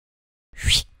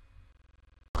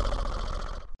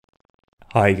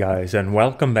Hi guys and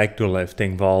welcome back to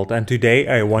Lifting Vault, and today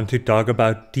I want to talk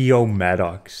about Theo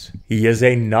Maddox. He is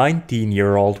a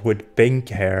 19-year-old with pink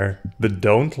hair, but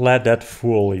don't let that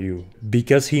fool you,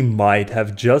 because he might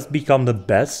have just become the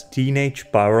best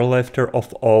teenage powerlifter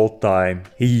of all time.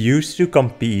 He used to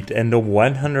compete in the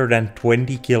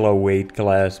 120 kilo weight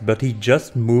class, but he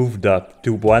just moved up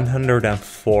to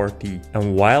 140,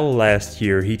 and while last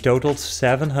year he totaled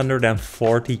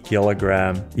 740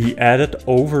 kilograms, he added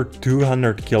over 200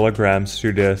 kilograms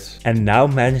to this and now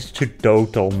managed to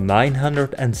total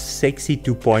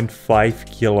 962.5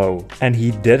 kilo, and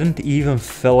he didn't even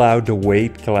fill out the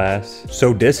weight class.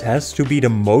 So this has to be the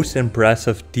most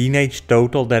impressive teenage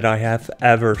total that I have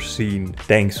ever seen.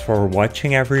 Thanks for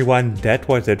watching everyone, that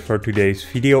was it for today's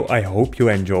video. I hope you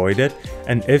enjoyed it,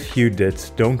 and if you did,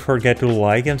 don't forget to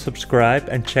like and subscribe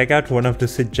and check out one of the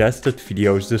suggested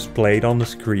videos displayed on the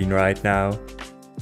screen right now.